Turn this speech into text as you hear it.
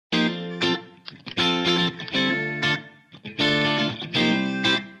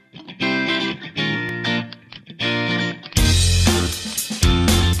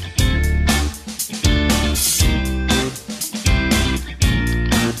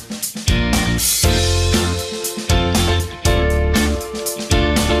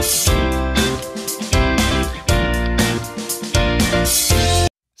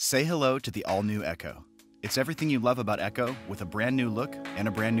Say hello to the all-new Echo. It's everything you love about Echo with a brand new look and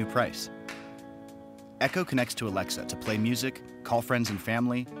a brand new price. Echo connects to Alexa to play music, call friends and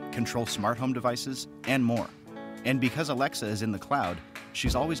family, control smart home devices, and more. And because Alexa is in the cloud,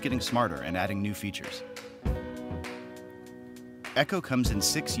 she's always getting smarter and adding new features. Echo comes in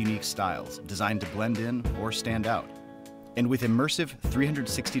 6 unique styles designed to blend in or stand out. And with immersive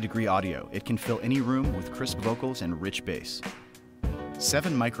 360-degree audio, it can fill any room with crisp vocals and rich bass.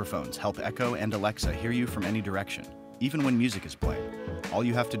 7 microphones help Echo and Alexa hear you from any direction, even when music is playing. All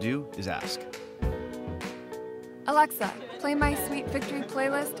you have to do is ask. Alexa, play my Sweet Victory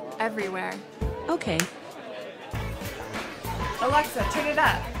playlist everywhere. Okay. Alexa, turn it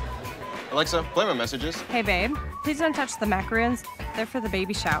up. Alexa, play my messages. Hey babe, please don't touch the macaroons. They're for the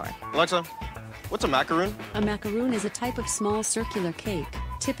baby shower. Alexa, what's a macaroon? A macaroon is a type of small circular cake,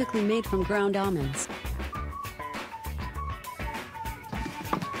 typically made from ground almonds.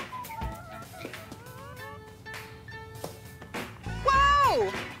 Whoa!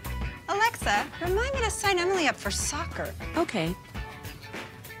 Alexa, remind me to sign Emily up for soccer. Okay.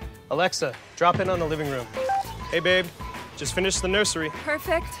 Alexa, drop in on the living room. Hey babe, just finished the nursery.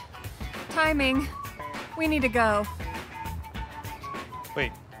 Perfect. Timing. We need to go.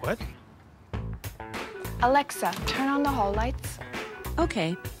 Wait, what? Alexa, turn on the hall lights.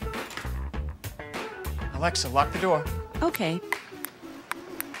 Okay. Alexa, lock the door. Okay.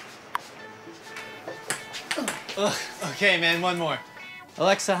 Ugh, okay, man, one more.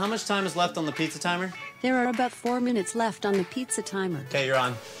 Alexa, how much time is left on the pizza timer? There are about 4 minutes left on the pizza timer. Okay, you're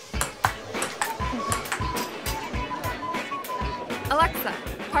on. Alexa,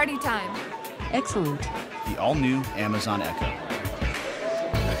 party time. Excellent. The all-new Amazon Echo.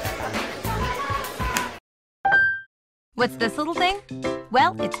 What's this little thing?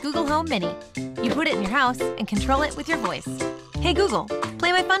 Well, it's Google Home Mini. You put it in your house and control it with your voice. Hey Google,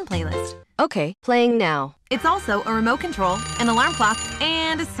 play my fun playlist. Okay, playing now. It's also a remote control, an alarm clock,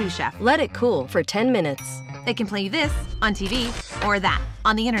 and a sous chef. Let it cool for 10 minutes. It can play you this on TV or that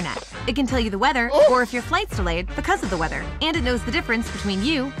on the internet. It can tell you the weather or if your flight's delayed because of the weather. And it knows the difference between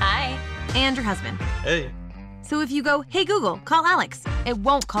you Hi. and your husband. Hey. So if you go, hey Google, call Alex, it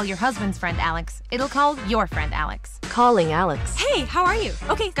won't call your husband's friend Alex. It'll call your friend Alex. Calling Alex. Hey, how are you?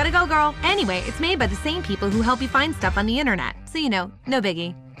 Okay, gotta go, girl. Anyway, it's made by the same people who help you find stuff on the internet. So you know, no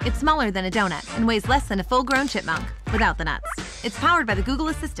biggie. It's smaller than a donut and weighs less than a full-grown chipmunk, without the nuts. It's powered by the Google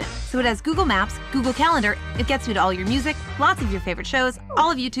Assistant, so it has Google Maps, Google Calendar, it gets you to all your music, lots of your favorite shows, all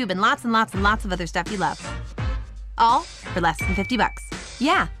of YouTube, and lots of other stuff you love. All for less than 50 bucks.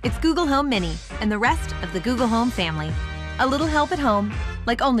 Yeah, it's Google Home Mini and the rest of the Google Home family. A little help at home,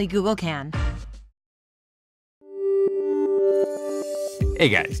 like only Google can. Hey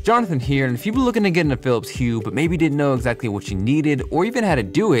guys, Jonathan here, and if you've been looking to get into Philips Hue but maybe didn't know exactly what you needed or even how to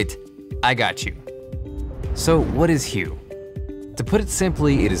do it, I got you. So what is Hue? To put it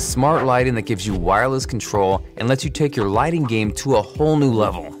simply, it is smart lighting that gives you wireless control and lets you take your lighting game to a whole new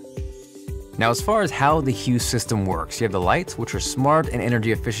level. Now as far as how the Hue system works, you have the lights, which are smart and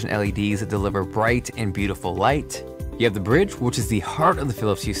energy efficient LEDs that deliver bright and beautiful light. You have the bridge, which is the heart of the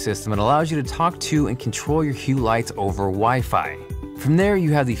Philips Hue system and allows you to talk to and control your Hue lights over Wi-Fi. From there,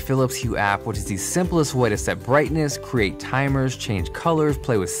 you have the Philips Hue app, which is the simplest way to set brightness, create timers, change colors,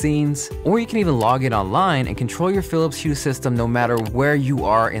 play with scenes, or you can even log in online and control your Philips Hue system no matter where you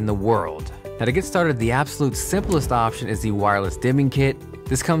are in the world. Now to get started, the absolute simplest option is the wireless dimming kit.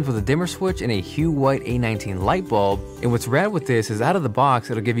 This comes with a dimmer switch and a Hue White A19 light bulb, and what's rad with this is out of the box,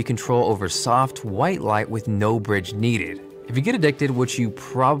 it'll give you control over soft white light with no bridge needed. If you get addicted, which you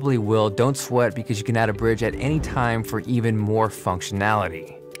probably will, don't sweat because you can add a bridge at any time for even more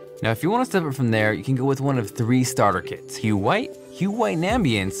functionality. Now if you want to step it from there, you can go with one of 3 starter kits: Hue White and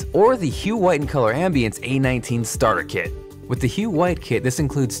Ambience, or the Hue White and Color Ambience A19 starter kit. With the Hue White kit, this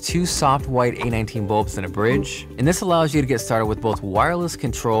includes 2 soft white A19 bulbs and a bridge, and this allows you to get started with both wireless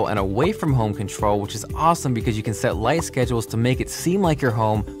control and away from home control, which is awesome because you can set light schedules to make it seem like you're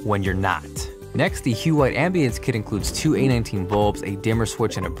home when you're not. Next, the Hue White Ambience kit includes 2 A19 bulbs, a dimmer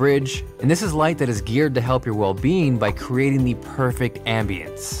switch, and a bridge, and this is light that is geared to help your well-being by creating the perfect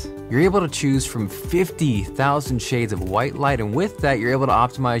ambience. You're able to choose from 50,000 shades of white light, and with that, you're able to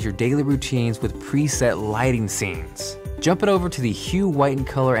optimize your daily routines with preset lighting scenes. Jumping over to the Hue White and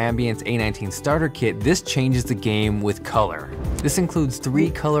Color Ambience A19 starter kit, this changes the game with color. This includes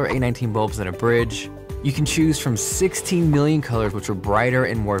 3 color A19 bulbs and a bridge. You can choose from 16 million colors, which are brighter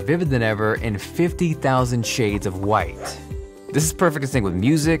and more vivid than ever, and 50,000 shades of white. This is perfect to sync with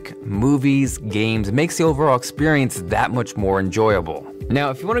music, movies, games. It makes the overall experience that much more enjoyable. Now,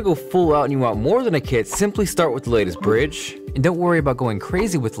 if you want to go full out and you want more than a kit, simply start with the latest bridge. And don't worry about going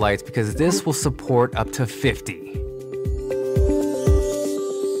crazy with lights because this will support up to 50.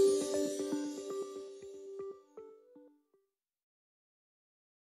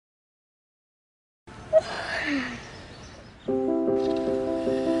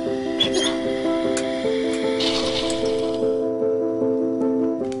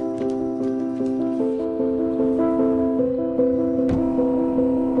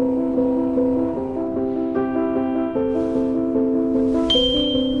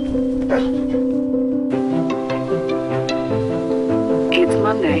 It's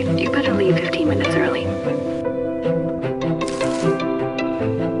Monday. You better leave 15 minutes early.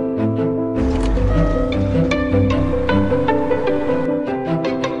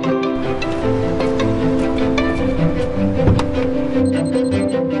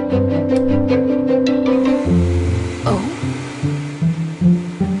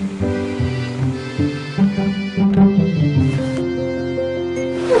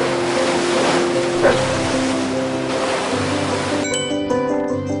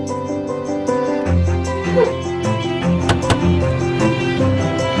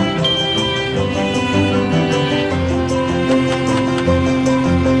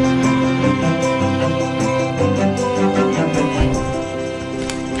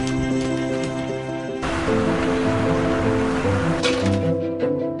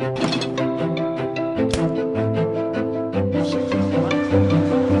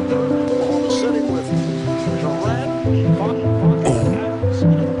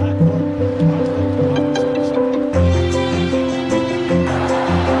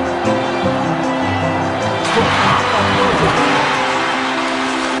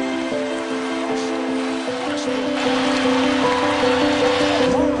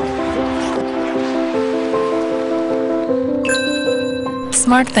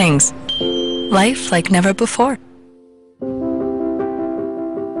 Smart things. Life like never before.